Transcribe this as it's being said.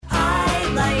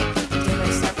like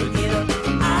doing stuff with you.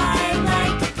 I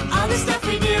like all the stuff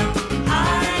we do.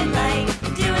 I like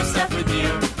doing stuff with you.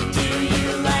 Do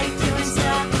you like doing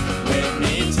stuff with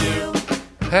me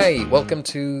too? Hey, welcome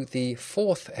to the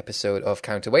 4th episode of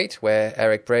Counterweight, where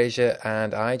Eric Brazier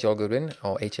and I, Joel Goodwin,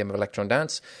 or HM of Electron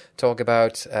Dance, talk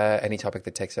about any topic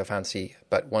that takes our fancy,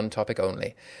 but one topic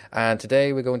only. And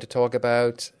today we're going to talk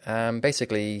about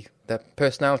basically the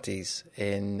personalities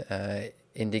in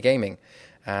indie gaming.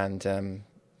 And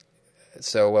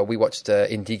so we watched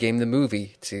Indie Game the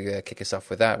movie to kick us off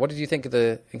with that. What did you think of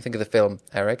the film,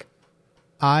 Eric?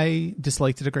 I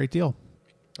disliked it a great deal.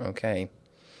 Okay.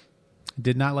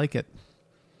 Did not like it.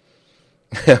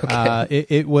 Okay.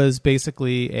 It was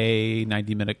basically a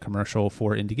 90-minute commercial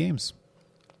for indie games.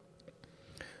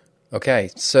 Okay,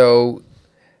 so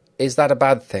is that a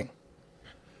bad thing?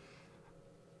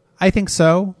 I think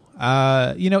so.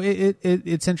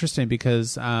 It's interesting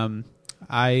because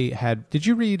I had. Did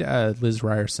you read Liz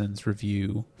Ryerson's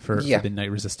review for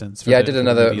Midnight Resistance? I did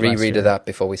another reread of that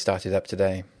before we started up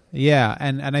today. Yeah,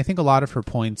 and I think a lot of her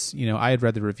points, I had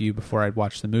read the review before I'd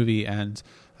watched the movie, and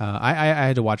I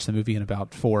had to watch the movie in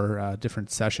about 4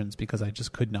 different sessions because I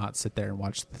just could not sit there and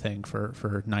watch the thing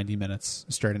for 90 minutes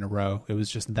straight in a row. It was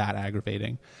just that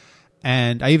aggravating.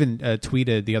 And I even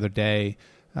tweeted the other day,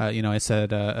 I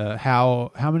said,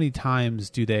 how many times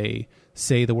do they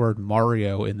say the word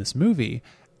Mario in this movie?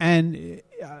 And,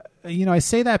 I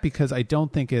say that because I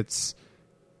don't think it's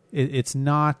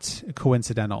not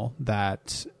coincidental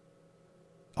that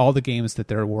all the games that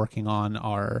they're working on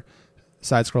are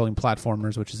side-scrolling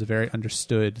platformers, which is a very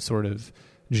understood sort of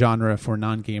genre for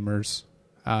non-gamers.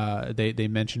 They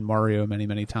mentioned Mario many,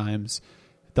 many times.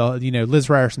 Liz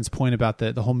Ryerson's point about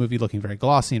the whole movie looking very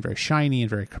glossy and very shiny and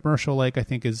very commercial-like, I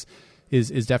think is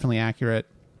definitely accurate.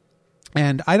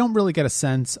 And I don't really get a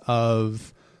sense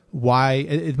of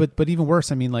why, but even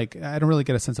worse, I don't really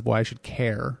get a sense of why I should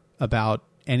care about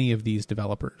any of these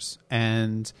developers.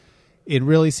 And it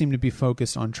really seemed to be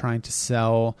focused on trying to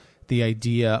sell the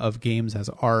idea of games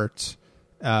as art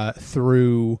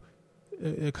through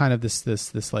kind of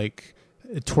this like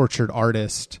tortured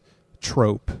artist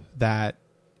trope that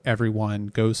everyone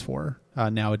goes for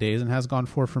nowadays and has gone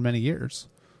for many years.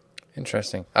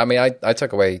 Interesting. I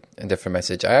took away a different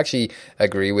message. I actually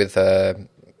agree with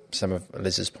some of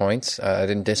Liz's points. I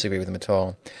didn't disagree with them at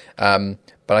all.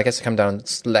 But I guess I come down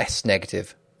less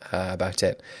negative about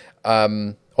it.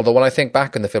 Although when I think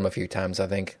back on the film a few times, I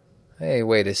think, hey,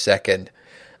 wait a second.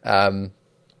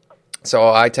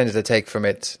 So I tended to take from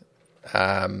it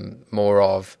more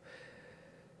of,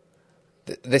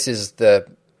 this is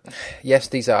yes,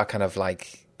 these are kind of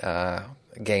like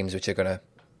games which are going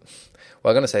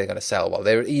to say they're going to sell well.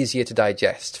 They're easier to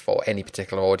digest for any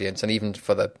particular audience, and even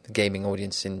for the gaming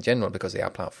audience in general, because they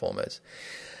are platformers.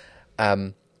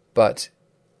 But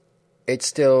it's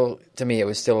still, to me, it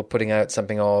was still putting out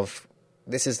something of,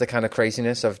 this is the kind of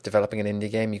craziness of developing an indie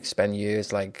game. You spend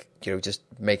years just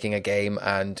making a game,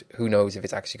 and who knows if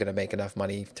it's actually going to make enough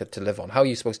money to live on. How are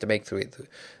you supposed to make through it?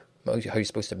 How are you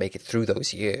supposed to make it through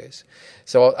those years?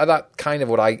 So that kind of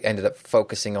what I ended up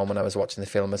focusing on when I was watching the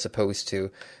film, as opposed to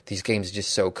these games are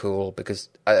just so cool, because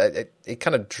it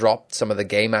kind of dropped some of the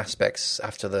game aspects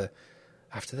after the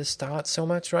start so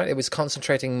much, right? It was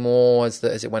concentrating more as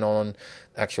it went on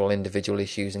actual individual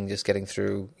issues and just getting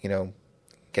through,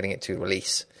 getting it to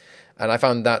release. And I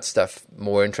found that stuff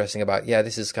more interesting about,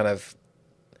 this is kind of,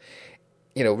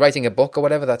 writing a book or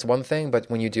whatever, that's one thing. But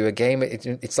when you do a game,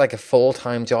 it's like a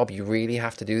full-time job. You really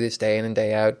have to do this day in and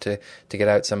day out to get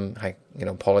out some,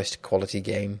 polished quality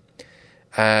game.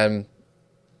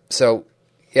 So,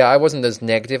 I wasn't as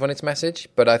negative on its message,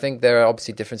 but I think there are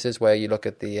obviously differences where you look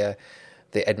at the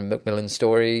Edmund Macmillan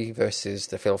story versus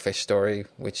the Phil Fish story,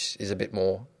 which is a bit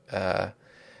more,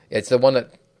 it's the one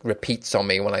that repeats on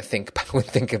me when I think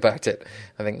about it.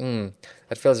 I think,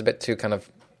 that feels a bit too kind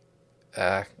of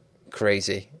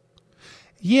crazy.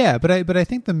 Yeah, but I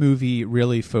think the movie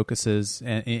really focuses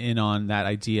in on that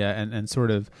idea and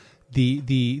sort of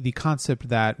the concept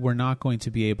that we're not going to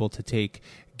be able to take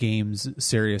games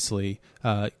seriously,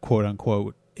 quote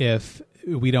unquote, if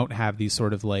we don't have these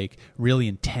sort of like really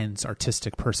intense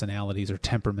artistic personalities or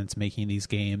temperaments making these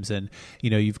games. And,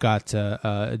 you've got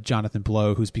Jonathan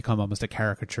Blow, who's become almost a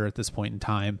caricature at this point in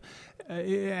time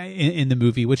in the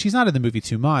movie, which he's not in the movie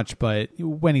too much, but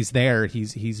when he's there,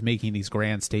 he's making these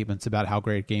grand statements about how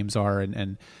great games are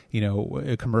and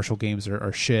commercial games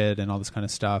are shit and all this kind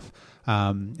of stuff.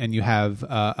 And you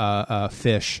have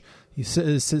Fish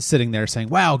sitting there saying,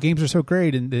 "Wow, games are so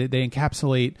great," and they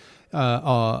encapsulate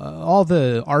all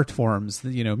the art forms,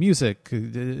 music,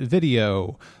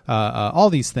 video, all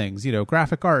these things,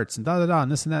 graphic arts and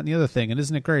and this and that and the other thing, and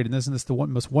isn't it great? And isn't this the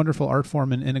most wonderful art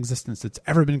form in existence that's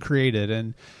ever been created?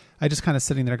 And I just kind of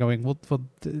sitting there going, well,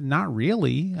 not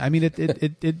really. I mean,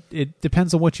 it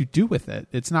depends on what you do with it.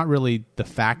 It's not really the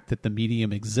fact that the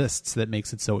medium exists that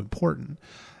makes it so important.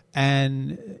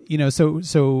 And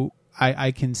so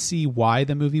I can see why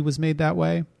the movie was made that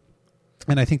way.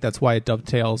 And I think that's why it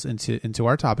dovetails into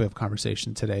our topic of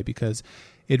conversation today, because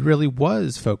it really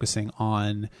was focusing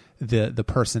on the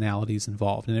personalities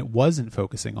involved, and it wasn't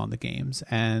focusing on the games.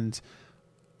 And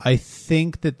I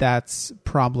think that's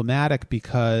problematic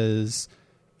because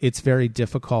it's very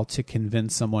difficult to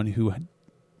convince someone who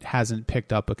hasn't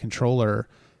picked up a controller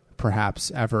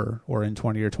perhaps ever or in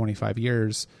 20 or 25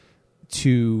 years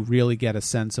to really get a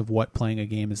sense of what playing a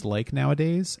game is like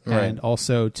nowadays, right. And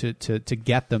also to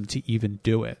get them to even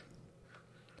do it.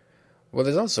 Well,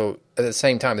 there's also, at the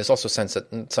same time, there's also a sense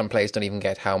that some players don't even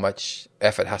get how much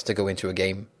effort has to go into a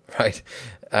game, right?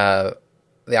 The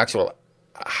actual,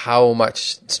 how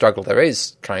much struggle there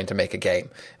is trying to make a game.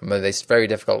 I mean, it's very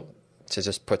difficult to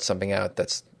just put something out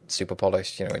that's super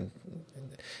polished, and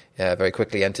very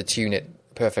quickly, and to tune it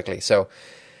perfectly. So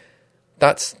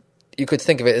that's, you could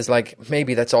think of it as like,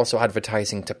 maybe that's also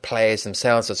advertising to players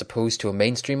themselves as opposed to a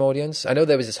mainstream audience. I know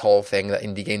there was this whole thing that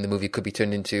Indie Game the movie could be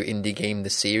turned into Indie Game the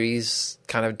series,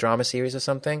 kind of drama series or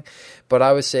something. But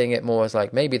I was seeing it more as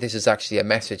like, maybe this is actually a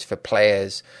message for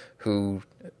players who,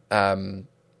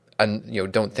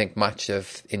 don't think much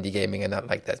of indie gaming and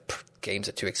that games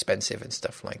are too expensive and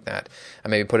stuff like that.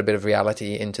 And maybe put a bit of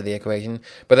reality into the equation.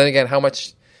 But then again, how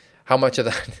much of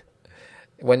that...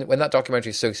 When that documentary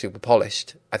is so super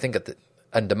polished, I think it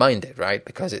undermined it, right?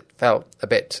 Because it felt a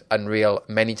bit unreal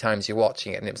many times you're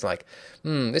watching it, and it was like,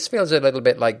 this feels a little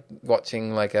bit like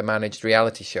watching like a managed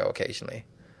reality show occasionally.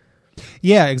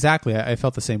 Yeah, exactly. I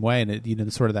felt the same way, and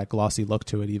it, sort of that glossy look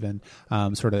to it even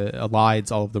sort of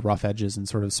elides all of the rough edges and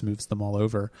sort of smooths them all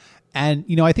over. And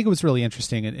I think it was really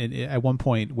interesting. And at one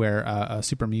point where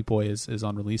Super Meat Boy is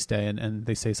on release day, and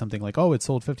they say something like, "Oh, it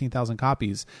sold 15,000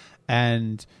 copies,"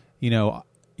 and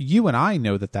you and I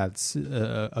know that that's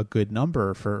a good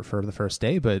number for the first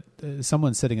day, but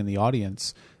someone sitting in the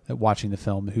audience watching the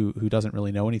film who doesn't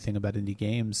really know anything about indie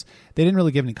games, they didn't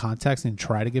really give any context and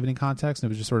try to give any context, and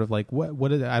it was just sort of like, what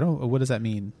does that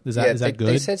mean? Is that good?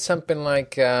 They said something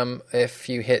like, if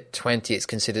you hit 20, it's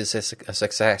considered a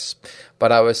success.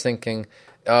 But I was thinking,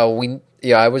 I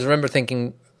remember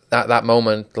thinking at that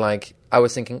moment, like, I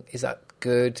was thinking, is that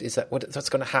good? Is that what's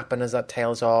going to happen as that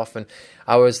tails off? And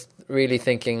I was really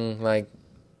thinking, like,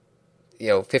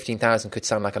 15,000 could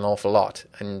sound like an awful lot,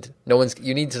 and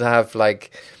you need to have,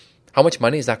 like, how much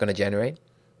money is that going to generate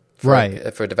for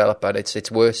a developer?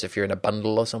 It's worse if you're in a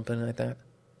bundle or something like that.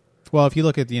 Well, if you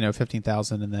look at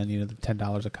 15,000 and then the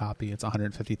 $10 a copy, it's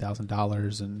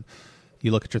 $150,000, and you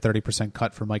look at your 30%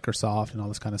 cut for Microsoft and all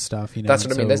this kind of stuff. That's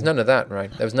what I mean. There's none of that,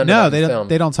 right? There was none of that in the film.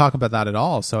 They don't talk about that at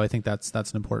all. So I think that's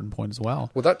an important point as well.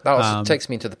 Well, that also takes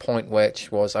me to the point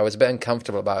which was I was a bit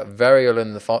uncomfortable about very early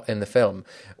in the film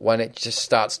when it just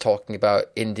starts talking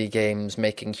about indie games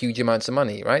making huge amounts of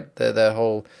money, right? The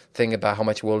whole thing about how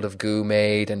much World of Goo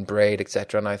made and Braid,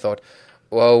 etc. And I thought,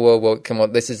 whoa, come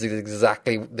on, this is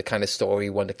exactly the kind of story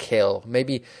you want to kill.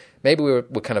 Maybe we're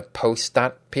kind of post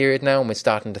that period now, and we're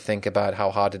starting to think about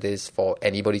how hard it is for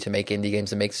anybody to make indie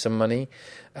games and make some money.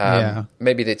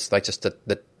 Maybe it's like just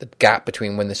the gap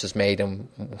between when this was made and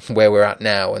where we're at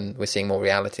now, and we're seeing more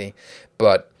reality.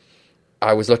 But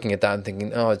I was looking at that and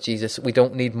thinking, oh, Jesus, we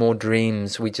don't need more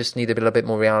dreams. We just need a little bit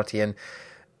more reality, and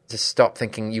just stop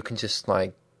thinking you can just,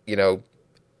 like,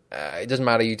 it doesn't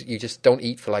matter. You just don't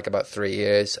eat for like about 3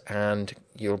 years and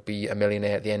you'll be a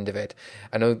millionaire at the end of it.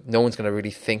 I know no one's going to really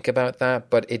think about that,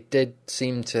 but it did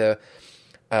seem to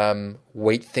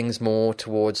weight things more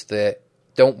towards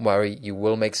don't worry, you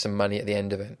will make some money at the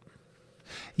end of it.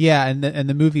 Yeah, and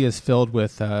the movie is filled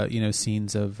with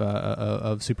scenes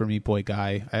of Super Meat Boy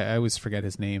guy. I always forget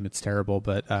his name. It's terrible,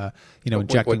 but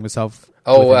injecting himself.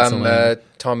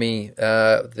 Tommy.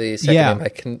 The second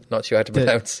name I'm not sure how to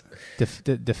pronounce.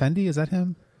 Defendi, is that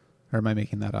him? Or am I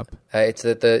making that up? It's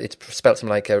spelled something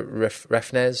like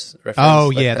Refnez. Oh,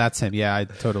 yeah, that's him. Yeah,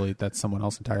 that's someone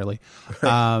else entirely.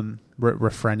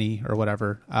 Refreni or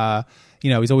whatever.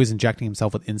 He's always injecting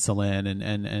himself with insulin,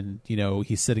 and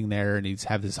he's sitting there and he's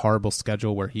have this horrible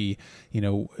schedule where he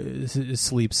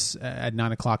sleeps at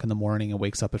 9:00 in the morning and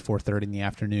wakes up at 4:30 in the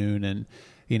afternoon, and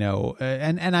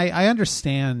and I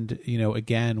understand,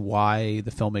 again, why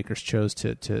the filmmakers chose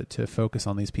to focus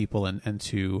on these people and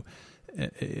to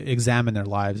examine their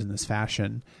lives in this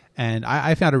fashion. And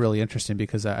I found it really interesting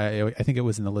because I think it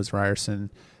was in the Liz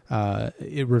Ryerson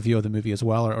review of the movie as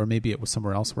well, or maybe it was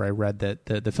somewhere else where I read that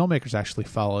the filmmakers actually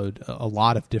followed a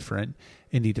lot of different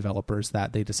indie developers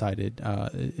that they decided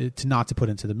not to put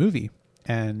into the movie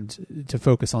and to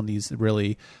focus on these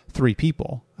really 3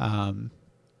 people. That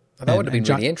would have been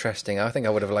really interesting. I think I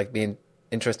would have been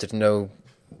interested to know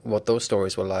what those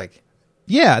stories were like.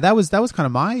 Yeah, that was kind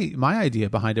of my idea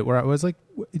behind it, where I was like,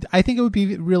 I think it would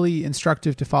be really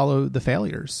instructive to follow the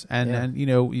failures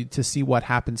and to see what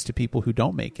happens to people who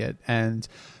don't make it, and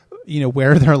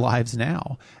where are their lives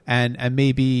now, and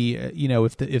maybe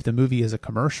if the movie is a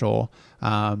commercial,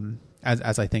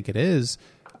 as I think it is,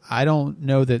 I don't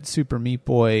know that Super Meat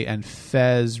Boy and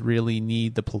Fez really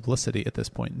need the publicity at this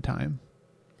point in time.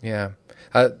 Yeah,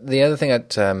 the other thing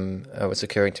that was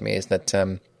occurring to me is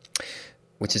that.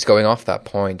 Which is going off that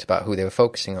point about who they were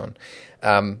focusing on.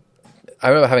 I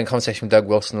remember having a conversation with Doug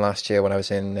Wilson last year when I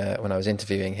was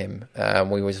interviewing him.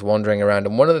 We was wandering around,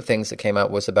 and one of the things that came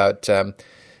out was about. I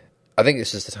think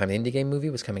this was the time the Indie Game movie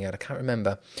was coming out. I can't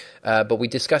remember, but we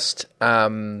discussed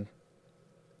about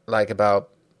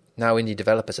now indie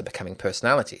developers are becoming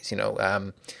personalities.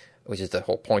 Which is the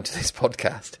whole point of this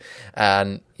podcast,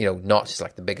 and not just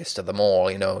like the biggest of them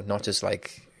all. Not just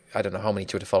like. I don't know how many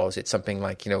Twitter followers. It's something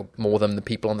like, more than the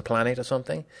people on the planet or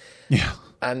something. Yeah.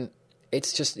 And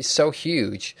it's so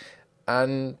huge.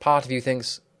 And part of you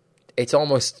thinks it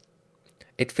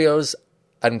feels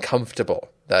uncomfortable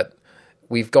that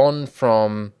we've gone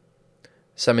from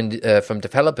from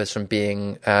developers from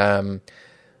being, in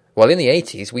the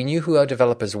 80s, we knew who our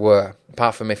developers were,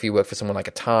 apart from if you worked for someone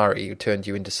like Atari, who turned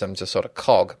you into some sort of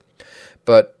cog.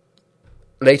 But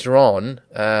later on,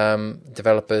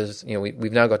 developers,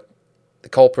 we've now got the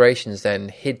corporations then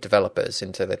hid developers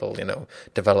into little,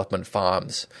 development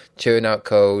farms, churn out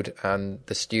code, and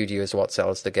the studio is what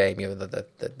sells the game, the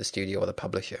studio or the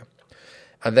publisher.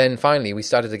 And then finally,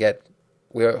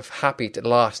 we're happy at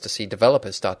last to see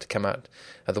developers start to come out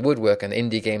of the woodwork, and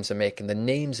indie games are making the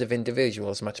names of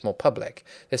individuals much more public.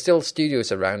 There's still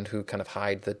studios around who kind of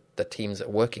hide the teams that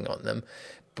are working on them,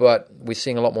 but we're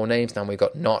seeing a lot more names now. We've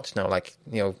got Notch now,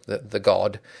 the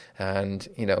God, and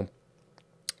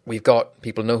we've got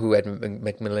people know who Ed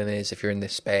McMillan is if you're in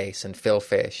this space, and Phil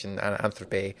Fish and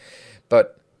Anthropy.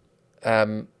 But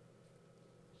when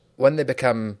they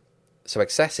become so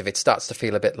excessive, it starts to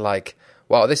feel a bit like,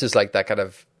 wow, this is like that kind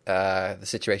of the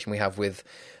situation we have with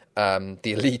the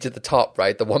elite at the top,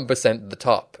 right? The 1% at the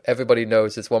top. Everybody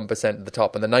knows it's 1% at the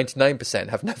top, and the 99%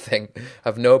 have nothing,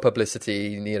 have no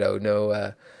publicity,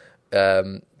 no.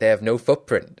 They have no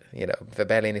footprint,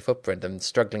 barely any footprint, and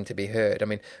struggling to be heard. I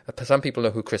mean, some people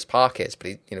know who Chris Park is,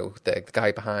 but the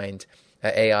guy behind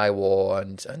AI War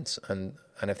and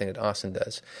everything that Arson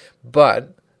does.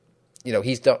 But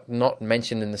he's not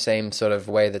mentioned in the same sort of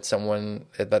way that someone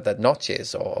that Notch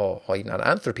is, or even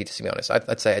Anthropy. To be honest,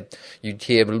 I'd say you'd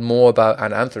hear more about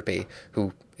Anthropy,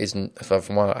 who isn't,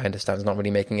 from what I understand, is not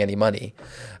really making any money,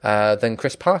 than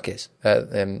Chris Park is,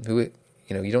 who.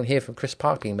 You don't hear from Chris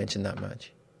Park being mentioned that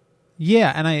much.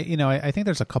 Yeah, and I think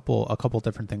there's a couple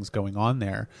different things going on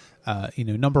there.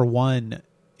 Number one,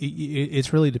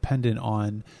 it's really dependent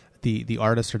on the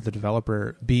artist or the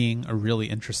developer being a really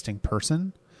interesting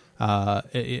person,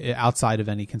 outside of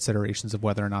any considerations of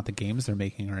whether or not the games they're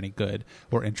making are any good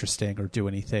or interesting or do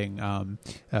anything,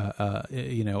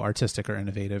 artistic or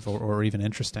innovative or even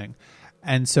interesting.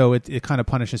 And so it kind of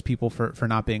punishes people for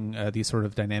not being these sort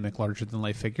of dynamic, larger than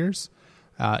life figures.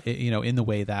 In the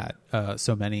way that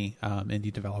so many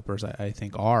indie developers, I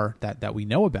think, are that we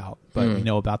know about. But we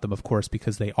know about them, of course,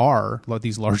 because they are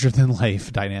these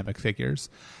larger-than-life dynamic figures.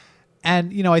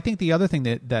 And, I think the other thing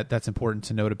that's important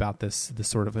to note about this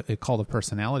sort of a cult of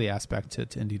personality aspect to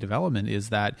indie development is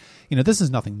that, this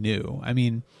is nothing new. I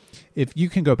mean, if you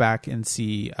can go back and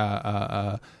see,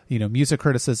 music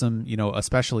criticism,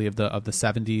 especially of the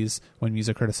 70s, when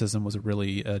music criticism was a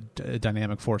really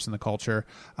dynamic force in the culture,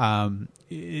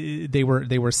 they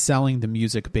were selling the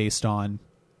music based on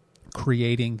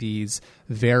creating these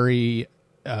very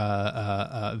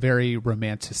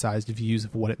romanticized views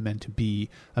of what it meant to be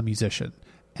a musician.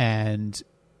 And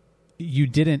you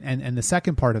didn't, and the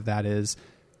second part of that is,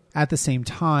 at the same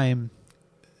time,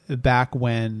 back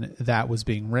when that was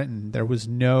being written, there was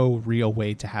no real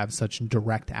way to have such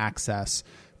direct access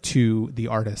to the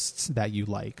artists that you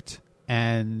liked.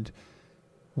 And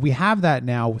we have that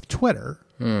now with Twitter.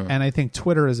 And I think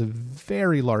Twitter is a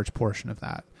very large portion of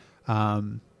that.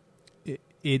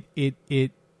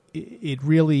 it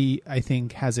really, I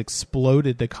think, has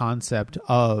exploded the concept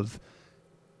of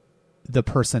the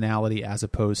personality as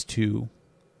opposed to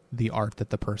the art that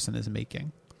the person is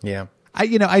making. Yeah.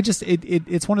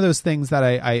 It's one of those things that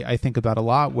I think about a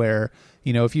lot where,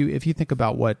 if you think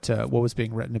about what was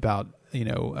being written about,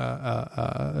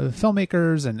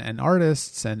 filmmakers and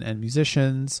artists and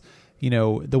musicians,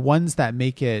 the ones that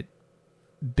make it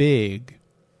big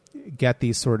get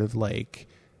these sort of like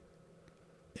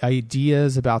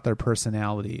ideas about their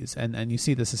personalities, and you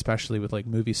see this especially with like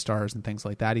movie stars and things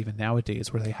like that even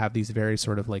nowadays, where they have these very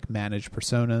sort of like managed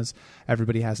personas.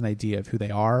 Everybody has an idea of who they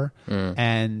are,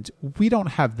 and we don't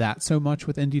have that so much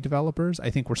with indie developers. I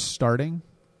think we're starting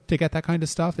to get that kind of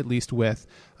stuff, at least with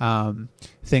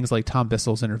things like Tom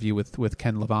Bissell's interview with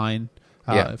Ken Levine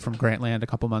from Grantland a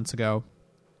couple months ago,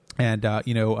 and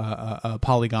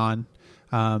Polygon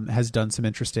has done some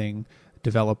interesting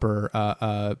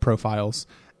developer profiles,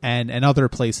 and other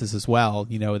places as well.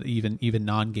 Even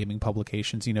non-gaming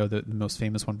publications. The most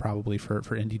famous one probably for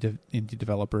indie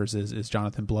developers is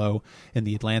Jonathan Blow in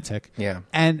The Atlantic. Yeah,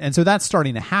 and so that's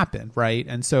starting to happen, right?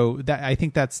 And so I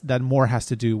think that more has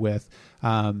to do with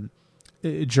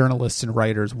journalists and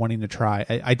writers wanting to try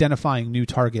identifying new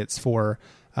targets for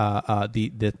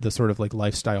the sort of like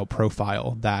lifestyle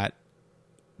profile that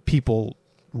people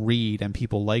read and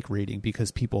people like reading because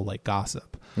people like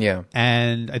gossip. Yeah.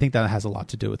 And I think that has a lot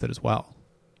to do with it as well.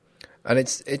 And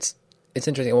it's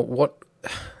interesting.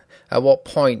 At what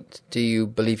point do you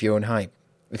believe your own hype?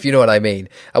 If you know what I mean.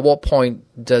 At what point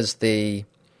does the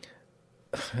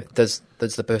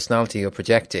personality you're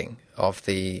projecting of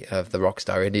the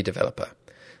rockstar indie developer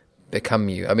become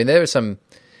you? I mean, there are some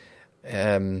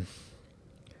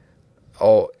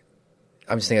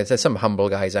I'm just thinking there's some humble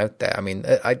guys out there. I mean,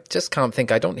 I just can't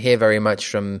think. I don't hear very much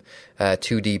from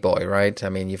 2D Boy, right? I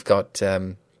mean, you've got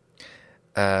Kyle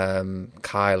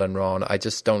and Ron. I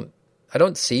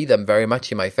don't see them very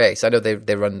much in my face. I know they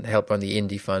help run the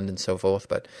indie fund and so forth,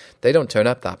 but they don't turn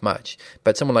up that much.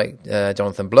 But someone like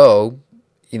Jonathan Blow,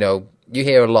 you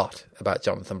hear a lot about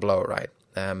Jonathan Blow, right?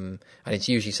 And it's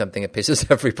usually something that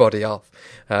pisses everybody off.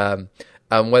 And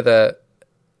whether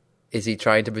is he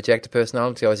trying to project a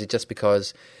personality, or is it just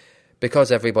because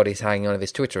everybody's hanging on to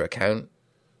his Twitter account,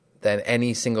 then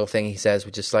any single thing he says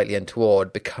which is slightly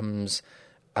untoward becomes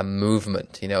a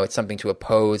movement? It's something to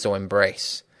oppose or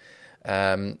embrace.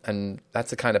 And that's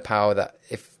the kind of power that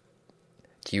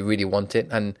do you really want it?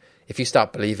 And if you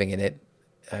start believing in it,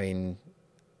 I mean,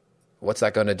 what's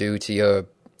that going to do to your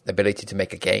ability to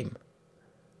make a game?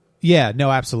 Yeah, no,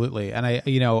 absolutely. And I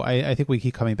think we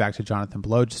keep coming back to Jonathan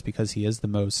Blow just because he is the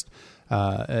most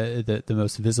the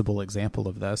most visible example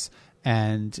of this.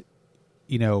 And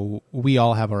we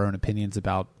all have our own opinions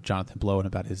about Jonathan Blow and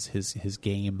about his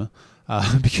game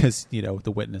because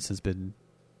The Witness has been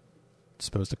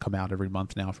supposed to come out every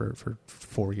month now for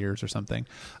 4 years or something.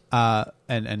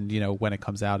 And when it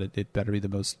comes out, it better be the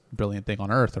most brilliant thing on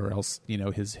earth, or else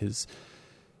his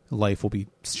life will be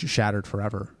shattered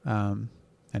forever.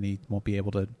 And he won't be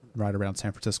able to ride around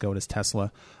San Francisco in his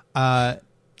Tesla. I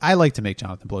like to make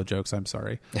Jonathan Blow jokes. I'm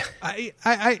sorry. But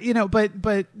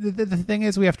the thing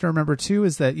is, we have to remember too,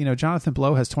 is that, Jonathan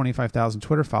Blow has 25,000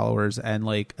 Twitter followers and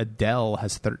like Adele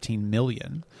has 13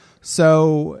 million.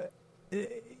 So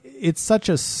it's such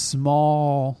a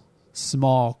small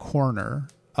corner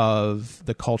of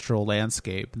the cultural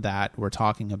landscape that we're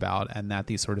talking about, and that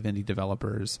these sort of indie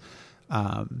developers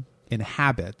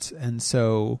inhabit. And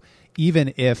so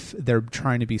even if they're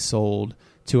trying to be sold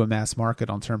to a mass market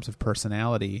on terms of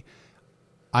personality,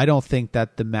 I don't think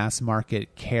that the mass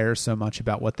market cares so much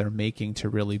about what they're making to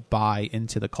really buy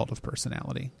into the cult of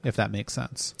personality, if that makes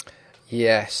sense.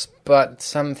 Yes, but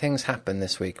some things happened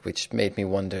this week which made me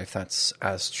wonder if that's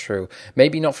as true.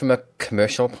 Maybe not from a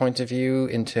commercial point of view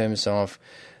in terms of,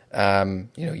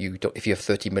 if you have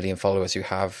 30 million followers, you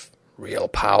have real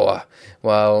power.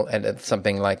 Well, and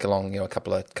something like along, a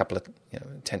couple of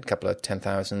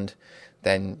 10,000,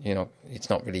 then, it's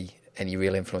not really any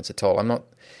real influence at all.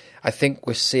 I think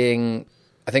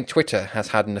Twitter has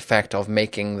had an effect of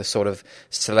making the sort of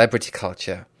celebrity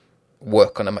culture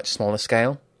work on a much smaller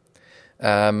scale.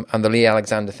 And the Lee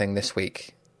Alexander thing this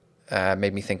week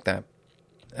made me think that.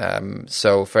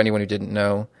 So for anyone who didn't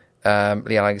know,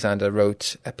 Lee Alexander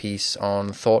wrote a piece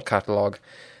on Thought Catalog,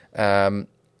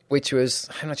 which was,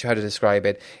 I'm not sure how to describe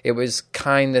it. It was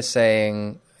kind of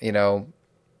saying,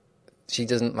 she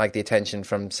doesn't like the attention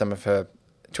from some of her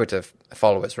Twitter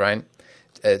followers, right?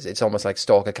 It's almost like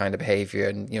stalker kind of behavior,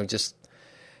 and,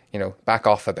 back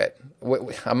off a bit.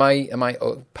 Am I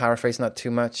paraphrasing that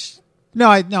too much? No,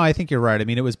 I think you're right. I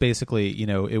mean, it was basically,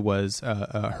 it was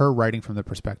her writing from the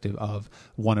perspective of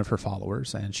one of her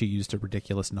followers, and she used a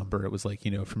ridiculous number. It was like,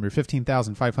 from your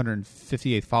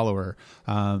 15,558th follower,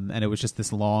 and it was just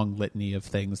this long litany of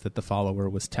things that the follower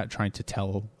was trying to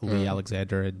tell Lee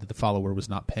Alexander, and the follower was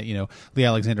not paying. Lee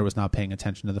Alexander was not paying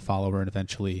attention to the follower, and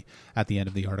eventually, at the end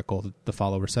of the article, the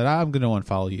follower said, "I'm going to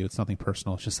unfollow you. It's nothing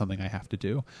personal. It's just something I have to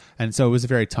do." And so it was a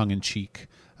very tongue-in-cheek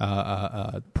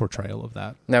portrayal of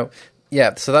that. Now,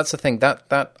 yeah, so that's the thing.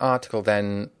 That article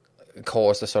then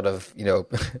caused a sort of,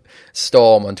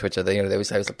 storm on Twitter. There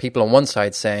was people on one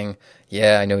side saying,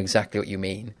 "Yeah, I know exactly what you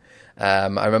mean." I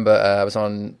remember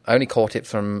I only caught it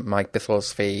from Mike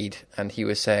Bithel's feed, and he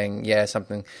was saying, "Yeah,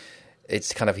 something."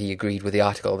 It's kind of, he agreed with the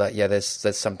article that, yeah, there's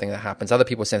something that happens. Other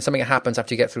people saying something that happens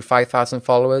after you get through 5,000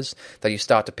 followers, that you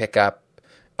start to pick up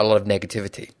a lot of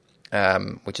negativity.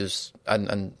 Which is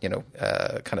kind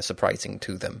of surprising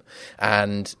to them.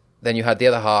 And then you had the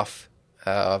other half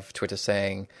of Twitter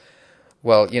saying,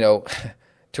 well,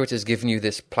 Twitter's given you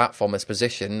this platform, this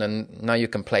position, and now you're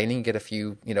complaining, you get a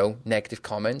few, negative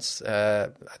comments. I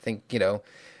think, you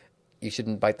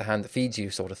shouldn't bite the hand that feeds you,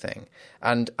 sort of thing.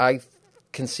 And I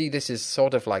can see this is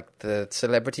sort of like the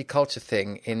celebrity culture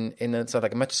thing in a sort of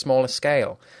like a much smaller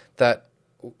scale, that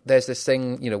there's this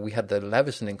thing, we had the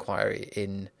Leveson inquiry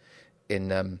in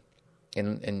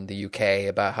the UK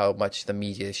about how much the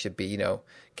media should be,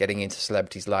 getting into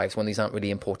celebrities' lives when these aren't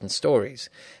really important stories.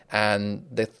 And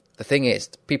the thing is,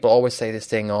 people always say this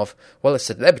thing of, well, it's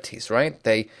celebrities, right?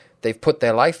 They've put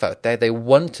their life out there. They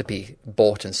want to be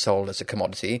bought and sold as a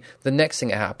commodity. The next thing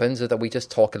that happens is that we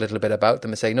just talk a little bit about them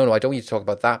and say, no, I don't want you to talk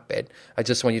about that bit. I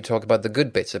just want you to talk about the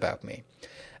good bits about me.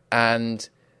 And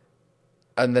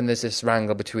then there's this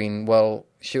wrangle between, well,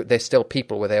 they're still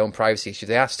people with their own privacy issues.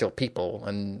 They are still people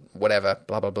and whatever,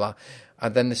 blah, blah, blah.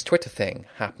 And then this Twitter thing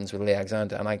happens with Lee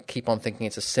Alexander, and I keep on thinking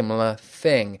it's a similar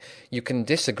thing. You can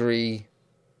disagree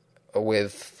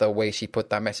with the way she put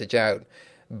that message out,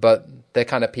 but they're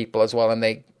kind of people as well, and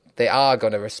they are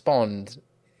going to respond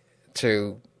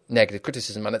to negative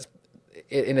criticism. And it's,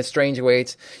 in a strange way,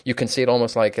 you can see it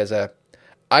almost like as a,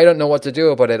 I don't know what to do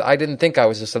about it. I didn't think I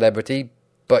was a celebrity,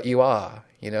 but you are,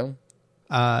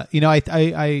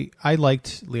 I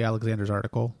liked Lee Alexander's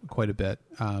article quite a bit.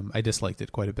 I disliked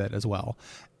it quite a bit as well.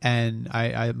 And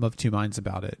I'm of two minds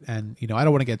about it. And, I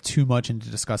don't want to get too much into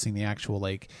discussing the actual,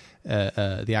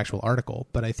 the actual article,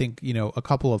 but I think, a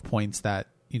couple of points that,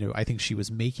 I think she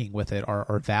was making with it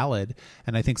are valid.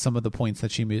 And I think some of the points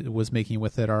that she was making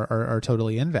with it are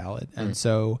totally invalid. And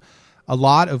so a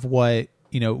lot of what,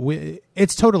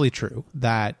 it's totally true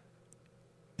that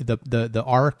the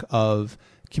arc of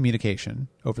communication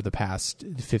over the past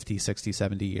 50, 60,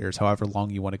 70 years, however long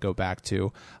you want to go back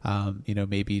to,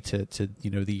 maybe to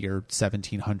the year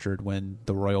 1700 when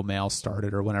the Royal Mail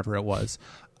started or whenever it was,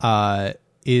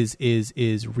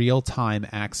 is real-time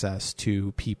access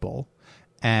to people.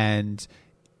 And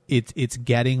it's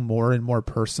getting more and more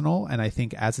personal. And I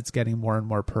think as it's getting more and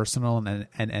more personal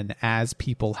and as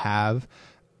people have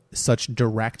such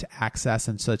direct access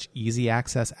and such easy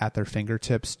access at their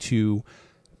fingertips to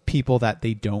people that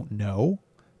they don't know,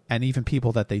 and even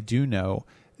people that they do know,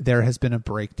 there has been a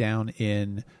breakdown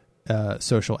in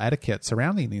social etiquette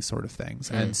surrounding these sort of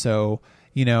things. And so,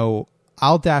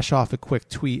 I'll dash off a quick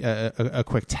tweet, a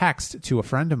quick text to a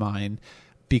friend of mine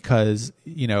because,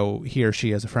 he or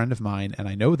she is a friend of mine and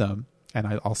I know them,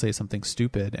 and I'll say something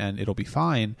stupid and it'll be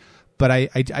fine. But I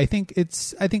think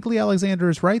Lee Alexander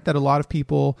is right that a lot of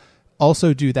people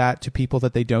also do that to people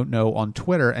that they don't know on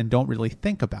Twitter and don't really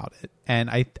think about it.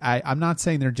 And I'm not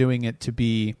saying they're doing it to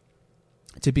be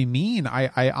mean.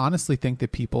 I honestly think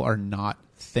that people are not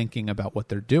thinking about what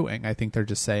they're doing. I think they're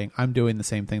just saying, I'm doing the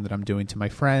same thing that I'm doing to my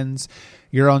friends.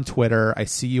 You're on Twitter. I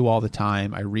see you all the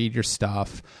time. I read your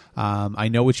stuff. I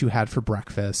know what you had for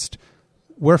breakfast.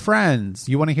 We're friends.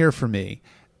 You want to hear from me.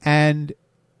 And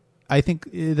I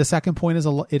think the second point is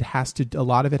a lot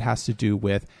of it has to do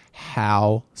with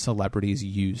how celebrities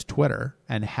use Twitter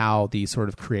and how these sort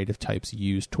of creative types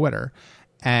use Twitter.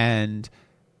 And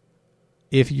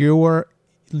if you're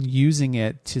using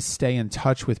it to stay in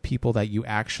touch with people that you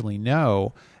actually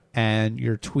know and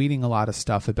you're tweeting a lot of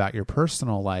stuff about your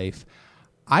personal life,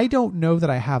 I don't know that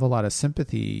I have a lot of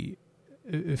sympathy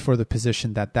for the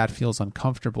position that feels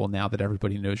uncomfortable now that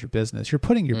everybody knows your business. You're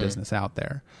putting your business out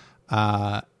there.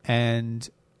 And,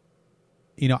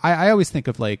 I always think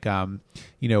of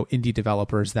indie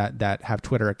developers that have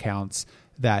Twitter accounts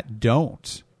that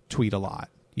don't tweet a lot,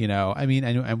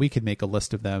 and we could make a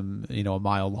list of them, a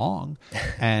mile long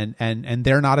and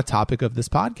they're not a topic of this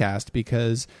podcast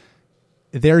because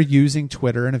they're using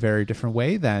Twitter in a very different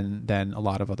way than a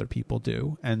lot of other people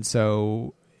do. And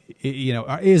so,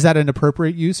 is that an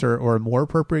appropriate use or a more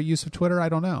appropriate use of Twitter? I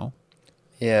don't know.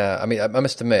 Yeah, I mean, I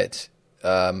must admit,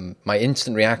 my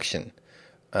instant reaction,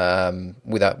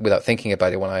 without thinking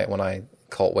about it, when I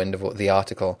caught wind of the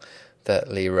article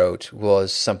that Lee wrote,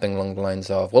 was something along the lines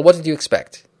of, "Well, what did you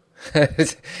expect?"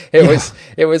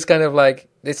 It was kind of like,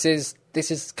 this is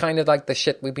kind of like the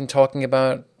shit we've been talking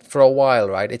about for a while,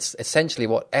 right? It's essentially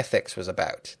what ethics was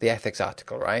about. The ethics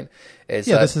article, right? This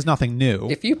is nothing new.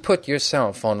 If you put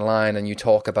yourself online and you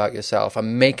talk about yourself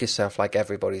and make yourself like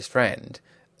everybody's friend,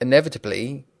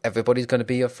 inevitably everybody's going to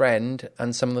be your friend,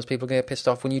 and some of those people get pissed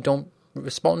off when you don't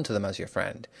respond to them as your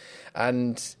friend.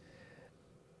 And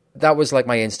that was like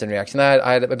my instant reaction.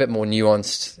 I had a bit more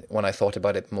nuanced when I thought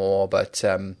about it more, but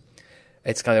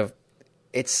it's kind of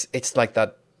it's like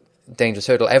that dangerous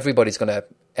hurdle.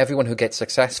 Everyone who gets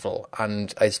successful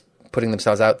and is putting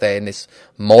themselves out there in this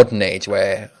modern age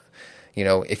where,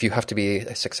 if you have to be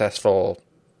successful,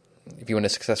 if you want to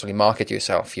successfully market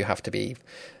yourself, you have to be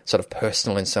sort of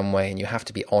personal in some way, and you have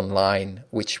to be online,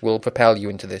 which will propel you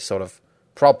into this sort of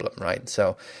problem, right?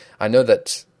 So I know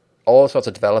that all sorts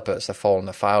of developers have fallen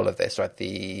afoul of this, right?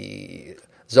 The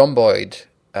Zomboid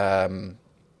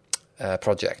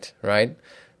project, right?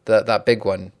 That big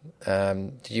one.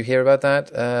 Did you hear about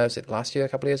that? Was it last year, a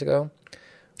couple of years ago?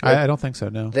 I don't think so,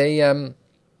 no. They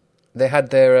had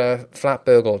their flat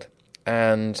burgled,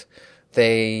 and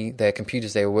their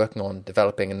computers they were working on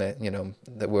developing, and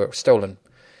that were stolen,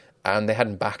 and they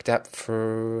hadn't backed up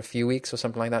for a few weeks or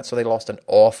something like that, so they lost an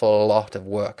awful lot of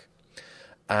work.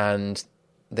 And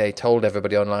they told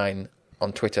everybody online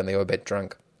on Twitter, and they were a bit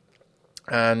drunk.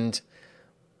 And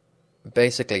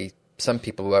basically, some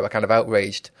people were kind of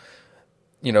outraged.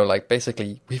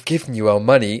 Basically, we've given you our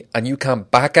money and you can't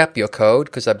back up your code,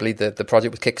 because I believe the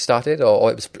project was kickstarted,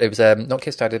 or it was not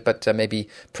kickstarted, but maybe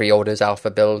pre-orders, alpha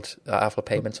build, alpha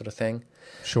payment sort of thing.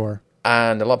 Sure.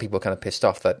 And a lot of people were kind of pissed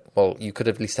off that, well, you could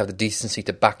at least have the decency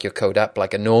to back your code up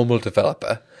like a normal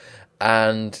developer.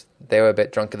 And they were a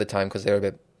bit drunk at the time because they were a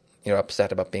bit,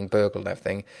 upset about being burgled and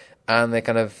everything. And they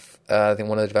kind of, I think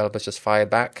one of the developers just fired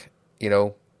back,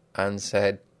 and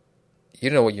said,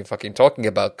 "You know what you're fucking talking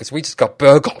about, because we just got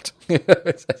burgled."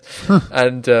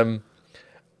 And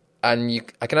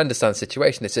I can understand the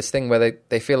situation. It's this thing where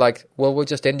they feel like, well, we're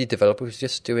just indie developers,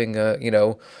 just doing,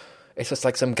 it's just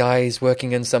like some guys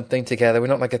working in something together. We're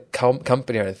not like a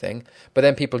company or anything. But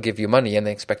then people give you money and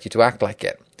they expect you to act like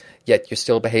it. Yet you're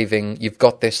still behaving, you've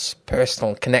got this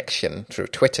personal connection through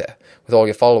Twitter with all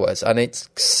your followers, and it's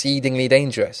exceedingly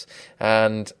dangerous.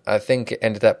 And I think it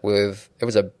ended up with, it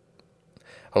was a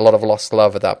lot of lost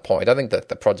love at that point. I think that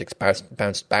the project's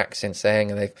bounced back since then,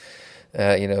 and they've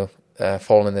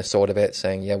fallen in the sword a bit,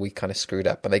 saying, yeah, we kind of screwed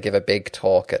up. And they give a big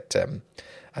talk at,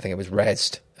 I think it was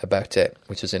Rezzed, about it,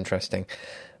 which was interesting.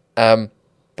 But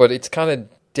it's kind of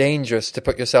dangerous to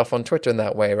put yourself on Twitter in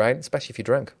that way, right? Especially if you're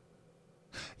drunk.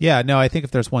 Yeah, no, I think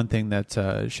if there's one thing that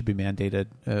should be mandated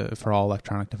for all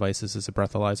electronic devices is a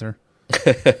breathalyzer.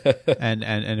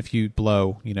 and if you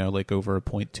blow, like over a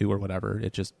 0.2 or whatever,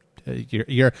 it just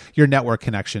your network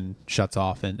connection shuts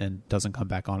off and doesn't come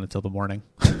back on until the morning.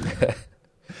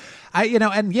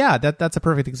 That's a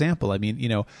perfect example. I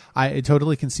mean, I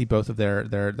totally can see both of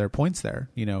their points there.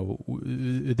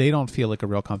 They don't feel like a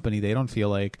real company. They don't feel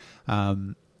like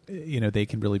they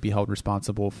can really be held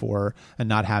responsible for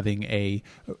not having a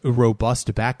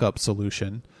robust backup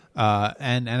solution.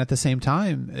 And at the same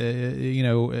time,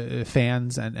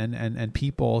 fans and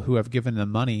people who have given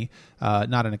them money,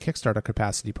 not in a Kickstarter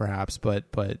capacity perhaps, but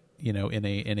in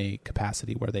a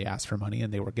capacity where they asked for money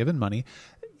and they were given money,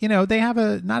 they have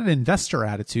not an investor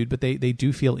attitude, but they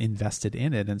do feel invested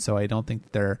in it. And so I don't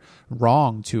think they're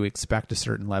wrong to expect a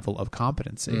certain level of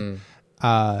competency.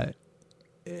 And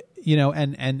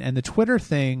the Twitter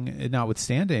thing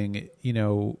notwithstanding,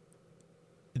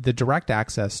 the direct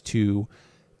access to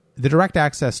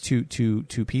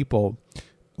people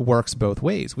works both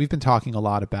ways. We've been talking a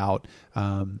lot about,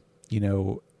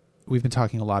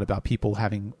 people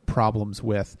having problems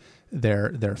with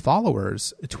their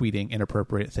followers tweeting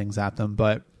inappropriate things at them.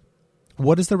 But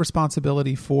what is the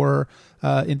responsibility for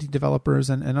indie developers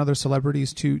and other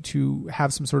celebrities to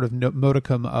have some sort of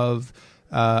modicum of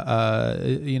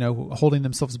holding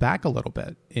themselves back a little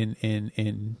bit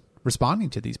in responding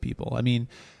to these people? I mean,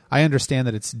 I understand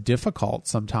that it's difficult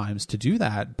sometimes to do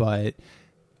that, but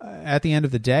at the end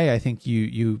of the day, I think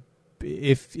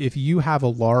if you have a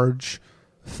large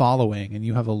following and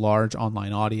you have a large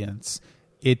online audience,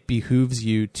 it behooves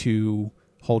you to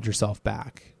hold yourself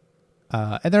back.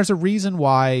 And there's a reason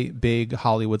why big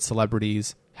Hollywood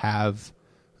celebrities have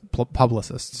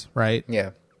publicists, right?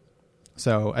 Yeah.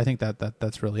 So I think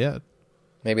that's really it.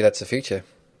 Maybe that's the future.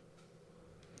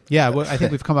 Yeah, well, I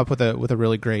think we've come up with a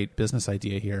really great business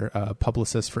idea here.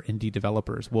 Publicists for indie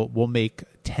developers. We'll make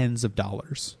tens of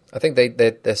dollars. I think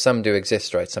there's some do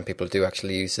exist, right? Some people do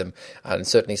actually use them, and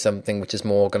certainly something which is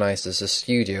more organized as a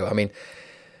studio. I mean,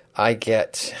 I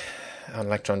get on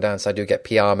Electron Dance, I do get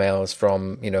PR mails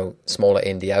from smaller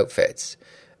indie outfits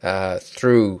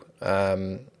through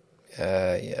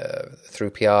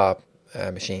PR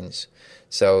machines.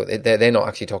 So they're not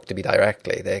actually talking to me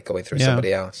directly; they're going through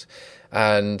somebody else.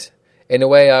 And in a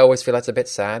way, I always feel that's a bit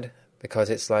sad because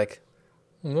it's like,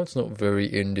 that's not very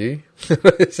indie. So,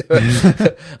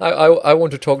 I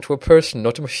want to talk to a person,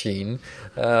 not a machine.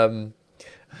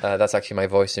 That's actually my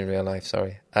voice in real life.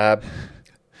 Sorry.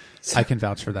 I can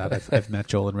vouch for that. I've met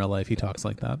Joel in real life. He talks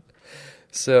like that.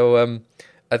 So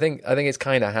I think it's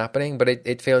kind of happening, but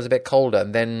it feels a bit colder.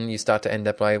 And then you start to end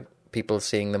up like people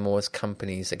seeing them more as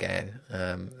companies again.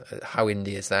 How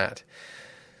indie is that?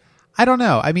 I don't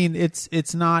know. I mean,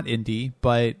 it's not indie,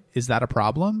 but is that a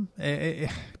problem?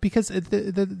 Because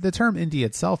the term indie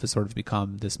itself has sort of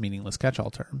become this meaningless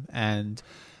catch-all term, and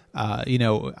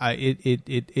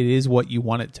it is what you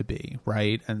want it to be,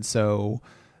 right? And so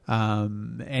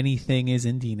anything is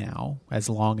indie now, as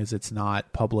long as it's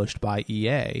not published by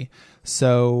EA.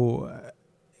 So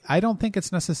I don't think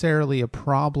it's necessarily a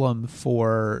problem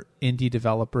for indie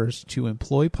developers to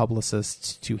employ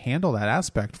publicists to handle that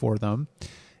aspect for them,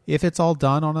 if it's all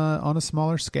done on a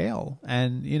smaller scale.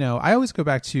 And I always go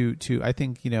back to I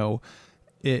think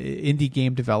indie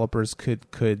game developers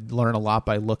could learn a lot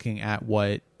by looking at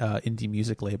what indie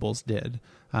music labels did.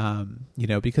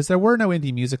 Because there were no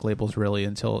indie music labels really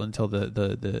until the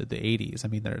 80s. I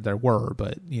mean, there were,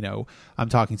 but I'm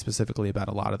talking specifically about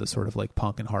a lot of the sort of like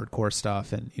punk and hardcore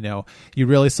stuff, and you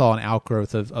really saw an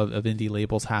outgrowth of indie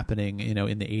labels happening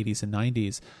in the 80s and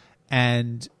 90s,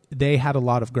 and they had a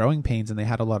lot of growing pains, and they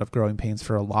had a lot of growing pains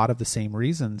for a lot of the same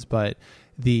reasons. But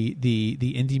the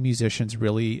indie musicians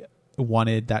really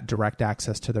wanted that direct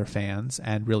access to their fans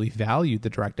and really valued the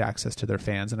direct access to their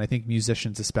fans. And I think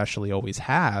musicians especially always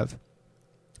have.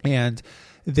 And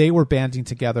they were banding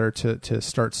together to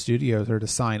start studios or to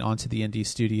sign onto the indie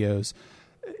studios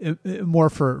more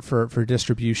for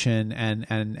distribution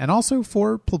and also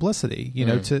for publicity,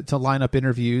 to line up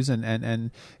interviews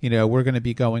and we're going to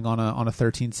be going on a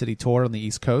 13 city tour on the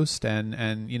East Coast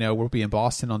and we'll be in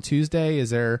Boston on Tuesday.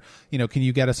 Is there, can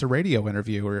you get us a radio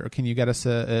interview, or can you get us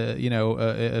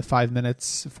a 5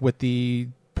 minutes with the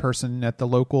person at the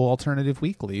local alternative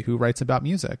weekly who writes about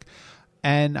music?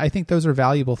 And I think those are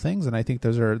valuable things. And I think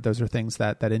those are things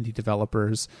that indie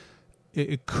developers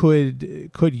it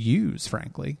could use,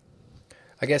 frankly.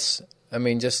 I guess, I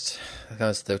mean, just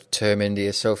because the term indie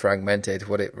is so fragmented,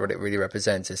 what it really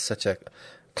represents is such a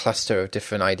cluster of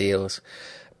different ideals.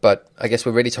 But I guess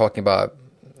we're really talking about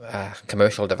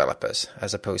commercial developers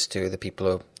as opposed to the people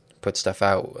who put stuff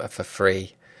out for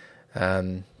free,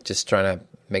 just trying to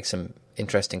make some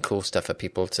interesting, cool stuff for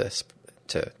people to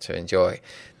enjoy.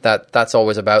 That's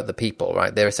always about the people,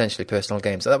 right? They're essentially personal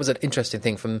games. So that was an interesting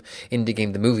thing from Indie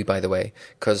Game the Movie, by the way,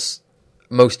 because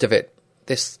most of it,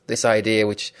 this idea,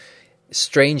 which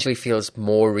strangely feels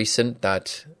more recent,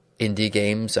 that indie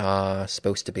games are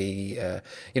supposed to be,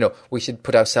 we should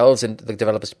put ourselves in, the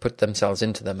developers put themselves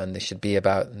into them, and they should be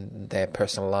about their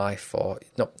personal life, or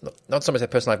not so much their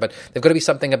personal life, but they've got to be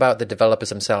something about the developers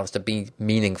themselves to be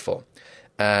meaningful.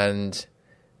 And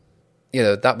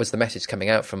that was the message coming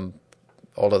out from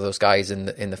all of those guys in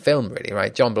the film, really,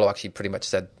 right? John Blow actually pretty much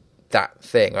said that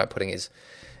thing, right? Putting his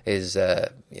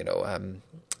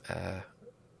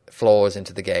flaws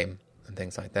into the game and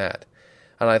things like that.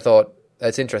 And I thought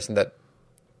it's interesting that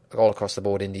all across the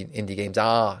board, indie games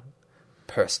are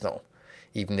personal,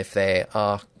 even if they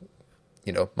are,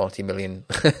 multi-million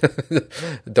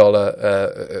dollar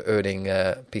earning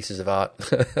pieces of art.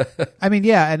 I mean,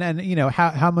 yeah, and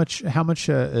how much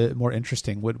more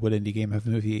interesting would Indie Game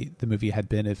the movie had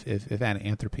been if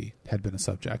Ananthropy had been a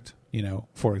subject,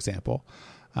 for example,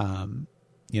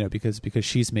 because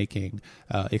she's making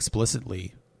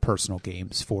explicitly personal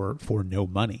games for no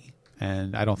money.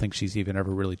 And I don't think she's even ever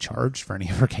really charged for any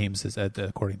of her games,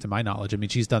 according to my knowledge. I mean,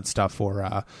 she's done stuff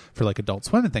for like Adult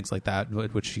Swim and things like that,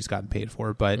 which she's gotten paid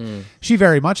for. But she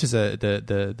very much is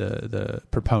the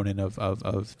proponent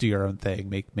of do your own thing,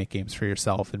 make games for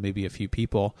yourself and maybe a few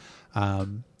people.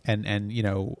 And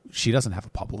she doesn't have a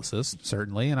publicist,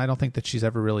 certainly, and I don't think that she's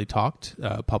ever really talked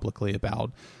publicly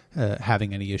about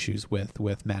having any issues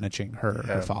with managing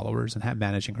her followers and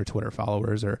managing her Twitter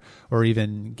followers, or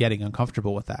even getting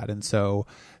uncomfortable with that. And so,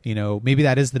 maybe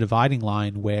that is the dividing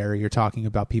line where you're talking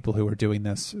about people who are doing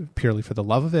this purely for the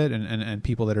love of it, and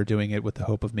people that are doing it with the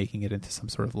hope of making it into some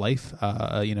sort of life,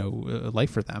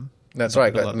 life for them. That's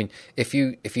right. But I mean, if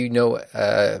you know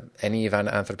any of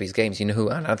Anna Anthropy's games, you know who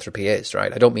Anna Anthropy is,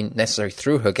 right? I don't mean necessarily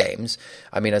through her games.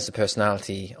 I mean as a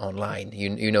personality online.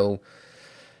 You know,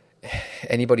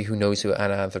 anybody who knows who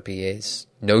Anna Anthropy is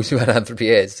knows who Anna Anthropy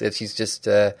is. She's just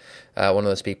one of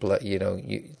those people that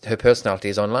her personality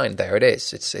is online. There it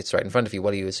is. It's right in front of you.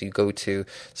 What you go to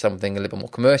something a little bit more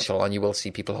commercial, and you will see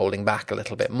people holding back a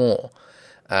little bit more.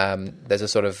 There's a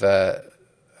sort of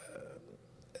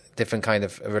different kind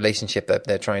of relationship that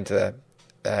they're trying to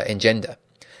engender.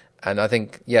 And I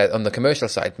think, on the commercial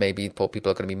side, maybe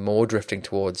people are going to be more drifting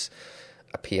towards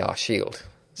a PR shield,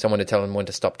 someone to tell them when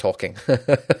to stop talking.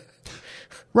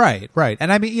 Right.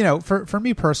 And I mean, for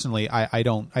me personally, I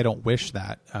don't wish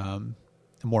that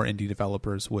more indie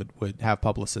developers would have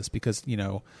publicists, because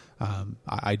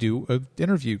I do an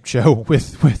interview show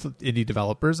with indie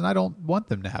developers, and I don't want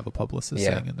them to have a publicist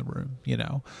sitting in the room.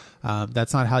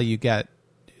 That's not how you get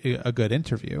a good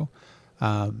interview.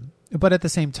 But at the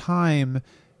same time,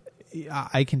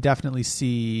 I can definitely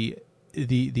see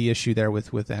the issue there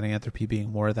with Anna Anthropy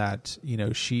being more that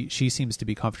she seems to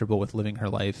be comfortable with living her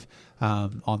life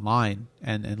online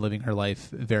and living her life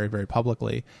very, very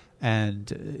publicly,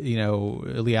 and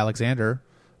Lee Alexander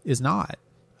is not,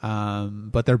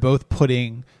 but they're both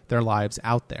putting their lives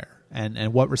out there.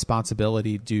 And what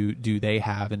responsibility do they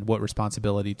have, and what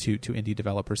responsibility to indie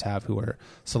developers have, who are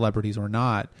celebrities or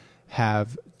not,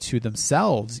 have to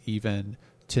themselves even,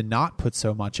 to not put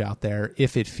so much out there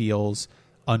if it feels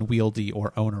unwieldy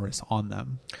or onerous on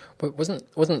them. But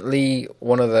wasn't Lee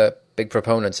one of the big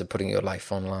proponents of putting your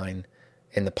life online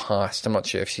in the past? I'm not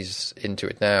sure if she's into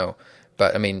it now,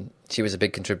 but I mean, she was a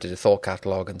big contributor to Thought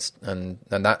Catalog, and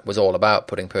that was all about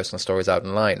putting personal stories out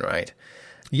online, right?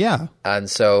 Yeah. And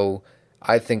so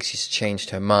I think she's changed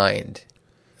her mind.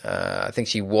 I think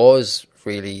she was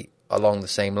really along the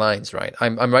same lines, right?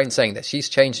 I'm right in saying that she's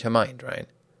changed her mind, right?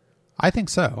 I think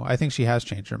so. I think she has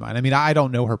changed her mind. I mean, I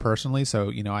don't know her personally, so,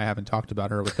 I haven't talked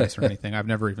about her with this or anything. I've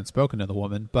never even spoken to the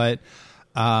woman. But,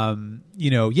 I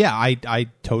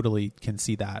totally can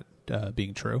see that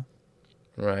being true.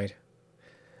 Right.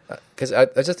 Because I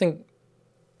just think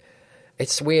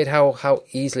it's weird how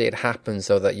easily it happens,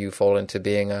 though, that you fall into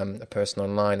being a person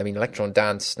online. I mean, Electron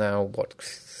Dance now,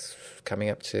 coming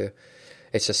up to,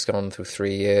 it's just gone through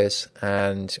 3 years,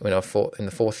 and in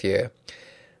the fourth year,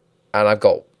 and I've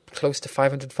got close to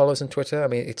 500 followers on Twitter. I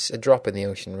mean, it's a drop in the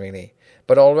ocean, really.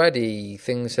 But already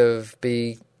things have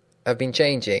been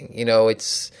changing.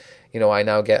 I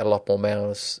now get a lot more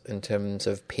mails in terms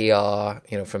of PR,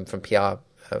 from PR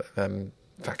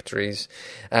factories,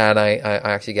 and I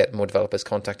actually get more developers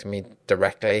contacting me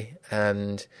directly,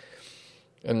 and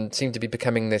seem to be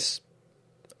becoming this,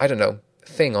 I don't know,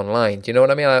 thing online. Do you know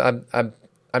what I mean?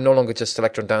 I'm no longer just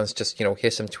Electron Dance, just,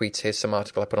 here's some tweets, here's some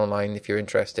article I put online if you're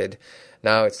interested.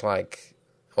 Now it's like,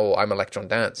 oh, I'm Electron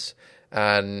Dance.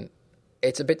 And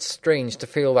it's a bit strange to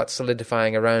feel that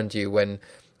solidifying around you when,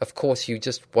 of course, you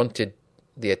just wanted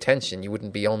the attention. You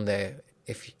wouldn't be on there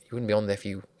if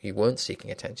you weren't seeking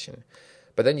attention.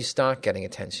 But then you start getting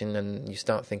attention, and you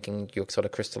start thinking you're sort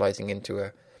of crystallizing into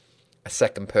a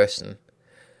second person.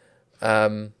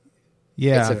 It's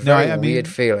a very weird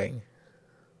feeling.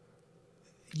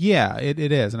 Yeah, it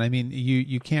is. And I mean,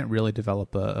 you can't really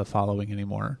develop a following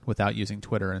anymore without using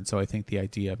Twitter. And so I think the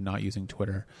idea of not using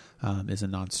Twitter is a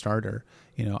non-starter.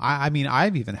 I mean,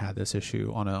 I've even had this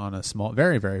issue on a small,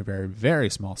 very, very, very, very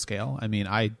small scale. I mean,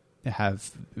 I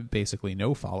have basically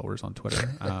no followers on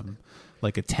Twitter,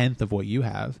 like a tenth of what you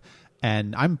have.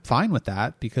 And I'm fine with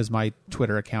that, because my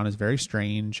Twitter account is very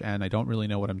strange, and I don't really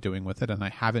know what I'm doing with it. And I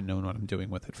haven't known what I'm doing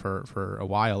with it for a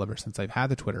while, ever since I've had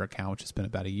the Twitter account, which has been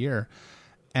about a year.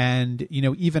 And,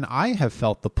 even I have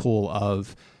felt the pull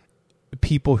of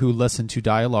people who listen to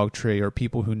Dialogue Tree, or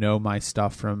people who know my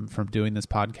stuff from doing this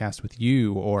podcast with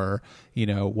you, or,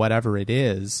 whatever it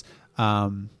is,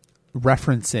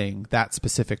 referencing that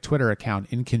specific Twitter account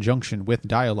in conjunction with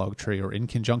Dialogue Tree, or in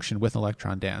conjunction with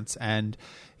Electron Dance. And,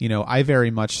 I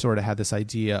very much sort of had this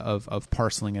idea of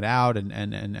parceling it out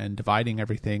and dividing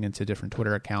everything into different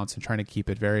Twitter accounts and trying to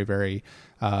keep it very, very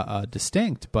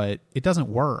distinct, but it doesn't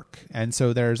work. And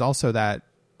so there's also that,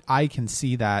 I can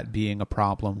see that being a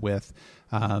problem with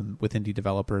indie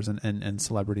developers and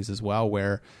celebrities as well,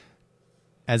 where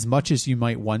as much as you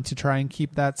might want to try and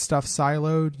keep that stuff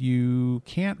siloed, you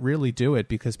can't really do it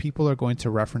because people are going to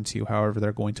reference you however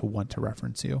they're going to want to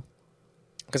reference you.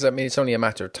 Because, I mean, it's only a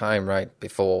matter of time, right,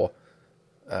 before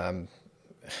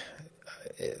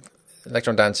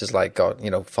Electron Dance is like got,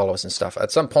 followers and stuff.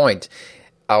 At some point,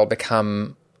 I'll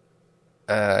become...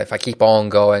 if I keep on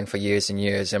going for years and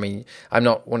years, I mean, I'm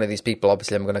not one of these people,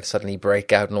 obviously, I'm going to suddenly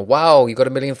break out and, wow, you got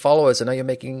 1 million followers and now you're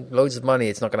making loads of money.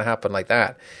 It's not going to happen like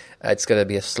that. It's going to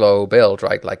be a slow build,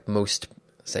 right? Like most,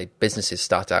 say, businesses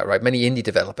start out, right? Many indie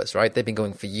developers, right? They've been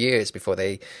going for years before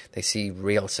they see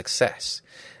real success.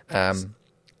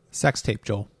 Sex tape,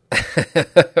 Joel.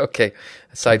 Okay,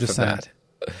 aside from saying.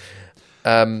 that.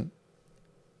 And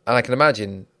I can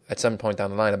imagine at some point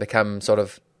down the line, I become sort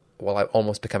of, I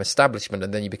almost become establishment,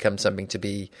 and then you become something to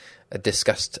be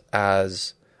discussed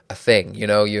as a thing.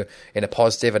 You're in a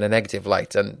positive and a negative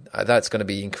light, and that's going to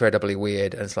be incredibly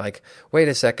weird. And it's like, wait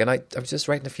a second, I was just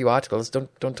writing a few articles.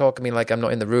 Don't talk to me like I'm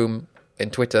not in the room in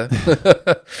Twitter.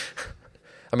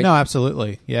 I mean, no,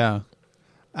 absolutely, yeah.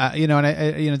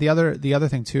 And the other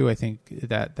thing too, I think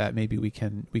that maybe we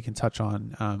can touch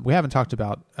on. We haven't talked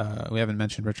about. We haven't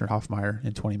mentioned Richard Hoffmeyer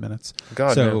in 20 minutes.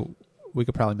 God, so. No. We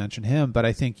could probably mention him, but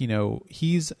I think,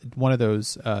 he's one of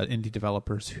those indie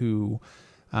developers who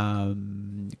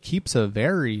keeps a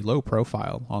very low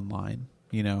profile online,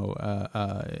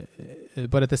 but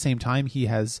at the same time, he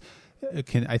has, I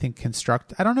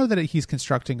don't know that he's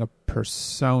constructing a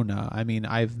persona. I mean,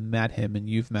 I've met him and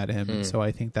you've met him, and so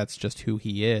I think that's just who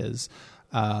he is.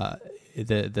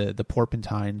 The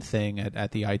Porpentine thing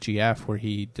at the IGF, where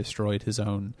he destroyed his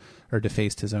own or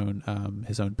defaced his own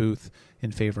booth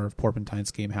in favor of Porpentine's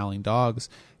game Howling Dogs,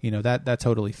 that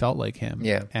totally felt like him.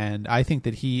 Yeah. And I think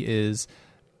that he is,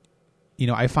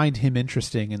 I find him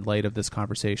interesting in light of this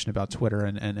conversation about Twitter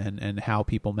and how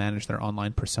people manage their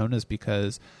online personas,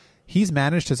 because he's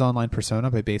managed his online persona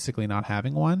by basically not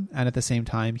having one, and at the same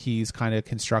time he's kind of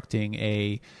constructing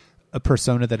a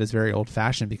persona that is very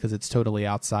old-fashioned because it's totally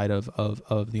outside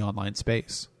of the online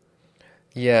space.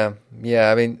 Yeah.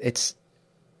 I mean,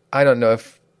 I don't know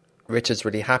if Richard's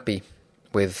really happy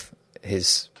with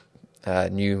his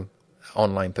new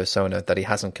online persona that he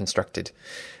hasn't constructed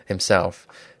himself.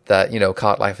 That,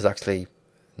 Cart Life has actually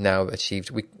now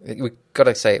achieved. We got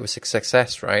to say it was a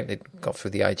success, right? It got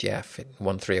through the IGF. It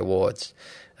won 3 awards.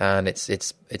 And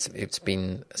it's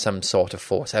been some sort of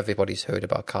force. Everybody's heard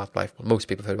about Cart Life. Well, most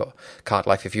people have heard about Cart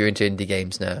Life. If you're into indie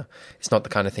games now, it's not the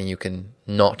kind of thing you can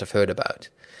not have heard about.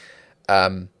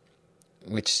 And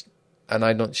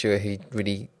I'm not sure he's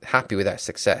really happy with that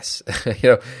success.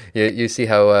 You see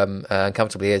how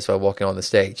uncomfortable he is while walking on the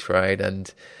stage, right?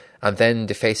 And then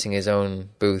defacing his own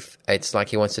booth. It's like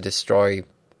he wants to destroy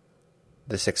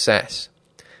the success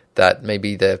that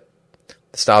maybe the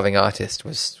starving artist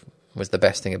was the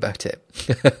best thing about it.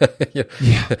 Yeah.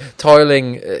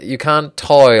 Toiling, you can't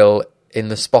toil in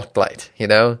the spotlight, you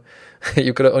can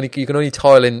only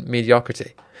toil in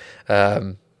mediocrity.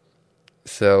 I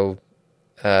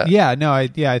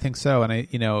think so. And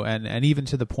and even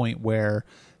to the point where,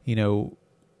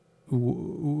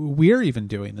 we're even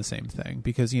doing the same thing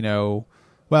because,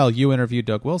 you interviewed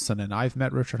Doug Wilson and I've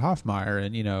met Richard Hoffmeyer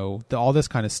and, all this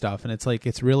kind of stuff. And it's like,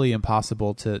 it's really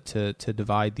impossible to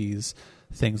divide these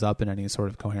things up in any sort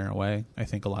of coherent way. I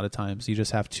think a lot of times you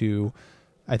just have to,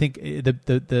 I think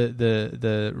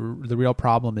the real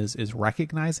problem is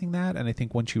recognizing that. And I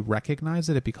think once you recognize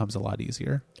it, it becomes a lot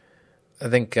easier. I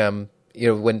think,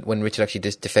 when Richard actually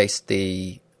just defaced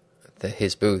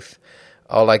his booth,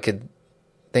 all I could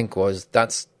think was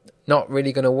that's not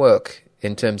really going to work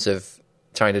in terms of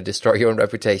trying to destroy your own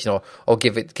reputation or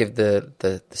give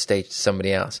the stage to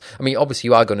somebody else. I mean, obviously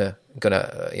you are gonna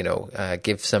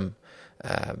give some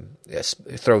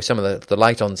throw some of the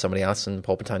light on somebody else, and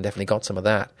Porpentine definitely got some of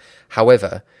that.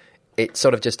 However, it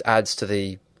sort of just adds to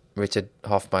the Richard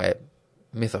Hoffmeyer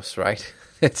mythos, right?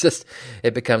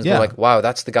 It becomes more like, wow,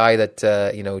 that's the guy that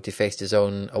defaced his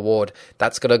own award.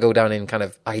 That's gonna go down in kind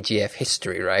of IGF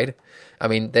history, right? I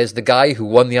mean, there's the guy who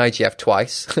won the IGF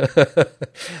twice,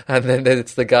 and then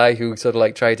it's the guy who sort of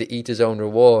like tried to eat his own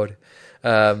reward.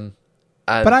 But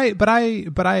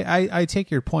I take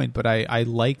your point, but I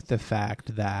like the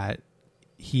fact that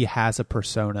he has a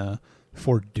persona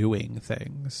for doing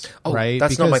things. Oh, right?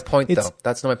 That's because not my point, though.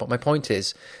 That's not my point. My point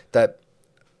is that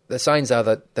the signs are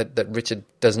that Richard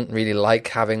doesn't really like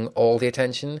having all the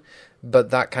attention,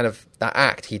 but that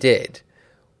act he did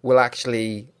will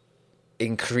actually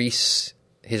increase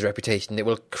his reputation. It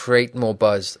will create more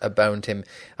buzz about him,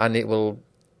 and it will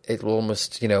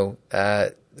almost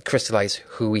crystallize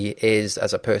who he is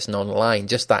as a person online.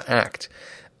 Just that act,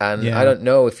 and I don't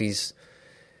know if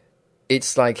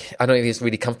it's like, I don't know if he's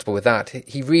really comfortable with that.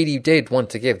 He really did want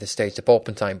to give the stage to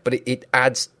Porpentine, but it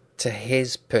adds to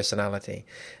his personality.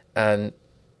 And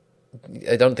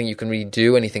I don't think you can really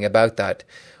do anything about that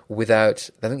without,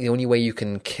 I think the only way you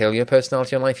can kill your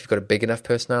personality online, if you've got a big enough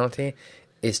personality,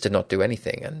 is to not do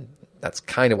anything. And that's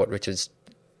kind of what Richard's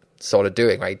sort of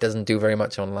doing, right? He doesn't do very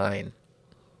much online.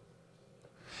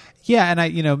 Yeah, and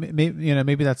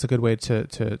maybe that's a good way to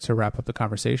wrap up the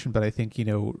conversation. But I think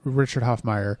Richard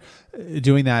Hoffmeyer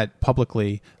doing that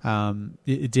publicly,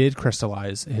 it did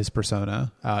crystallize his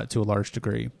persona to a large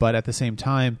degree. But at the same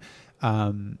time,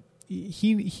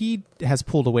 he has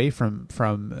pulled away from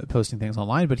posting things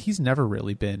online. But he's never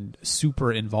really been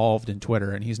super involved in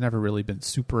Twitter, and he's never really been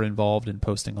super involved in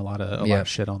posting a lot of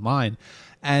shit online.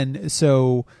 And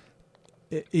so,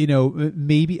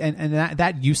 maybe, and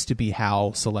that used to be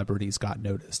how celebrities got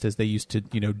noticed, as they used to,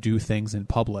 do things in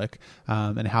public,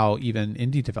 and how even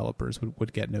indie developers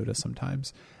would get noticed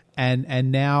sometimes.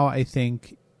 And now I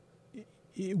think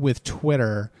with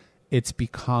Twitter, it's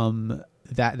become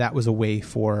that was a way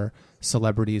for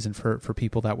celebrities and for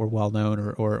people that were well known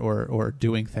or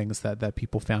doing things that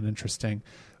people found interesting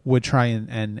would try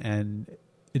and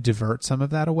divert some of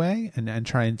that away and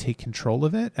try and take control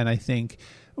of it. And I think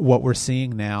what we're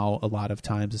seeing now a lot of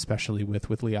times, especially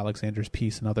with Lee Alexander's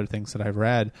piece and other things that I've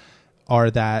read, are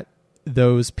that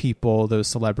those people, those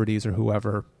celebrities or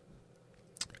whoever,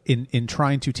 in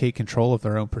trying to take control of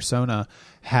their own persona,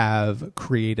 have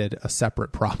created a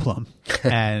separate problem.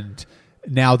 And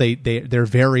now they're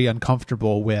very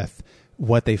uncomfortable with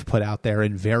what they've put out there,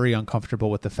 and very uncomfortable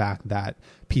with the fact that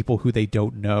people who they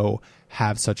don't know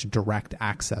have such direct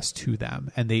access to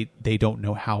them, and they don't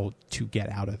know how to get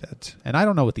out of it. And I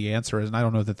don't know what the answer is, and I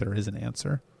don't know that there is an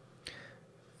answer.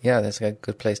 Yeah, that's a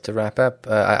good place to wrap up.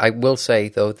 I will say,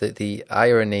 though, that the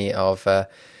irony of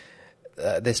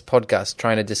this podcast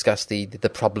trying to discuss the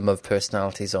problem of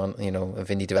personalities on, of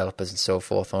indie developers and so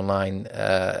forth online,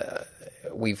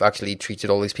 we've actually treated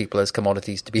all these people as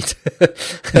commodities to be,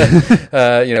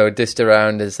 dissed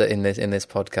around as in this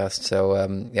podcast. So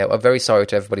I'm very sorry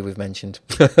to everybody we've mentioned.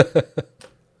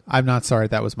 I'm not sorry.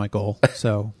 That was my goal.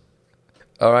 So,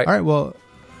 all right. Well,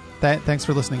 thanks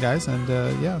for listening, guys, and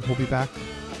we'll be back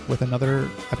with another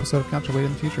episode of Counterweight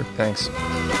in the future. Thanks.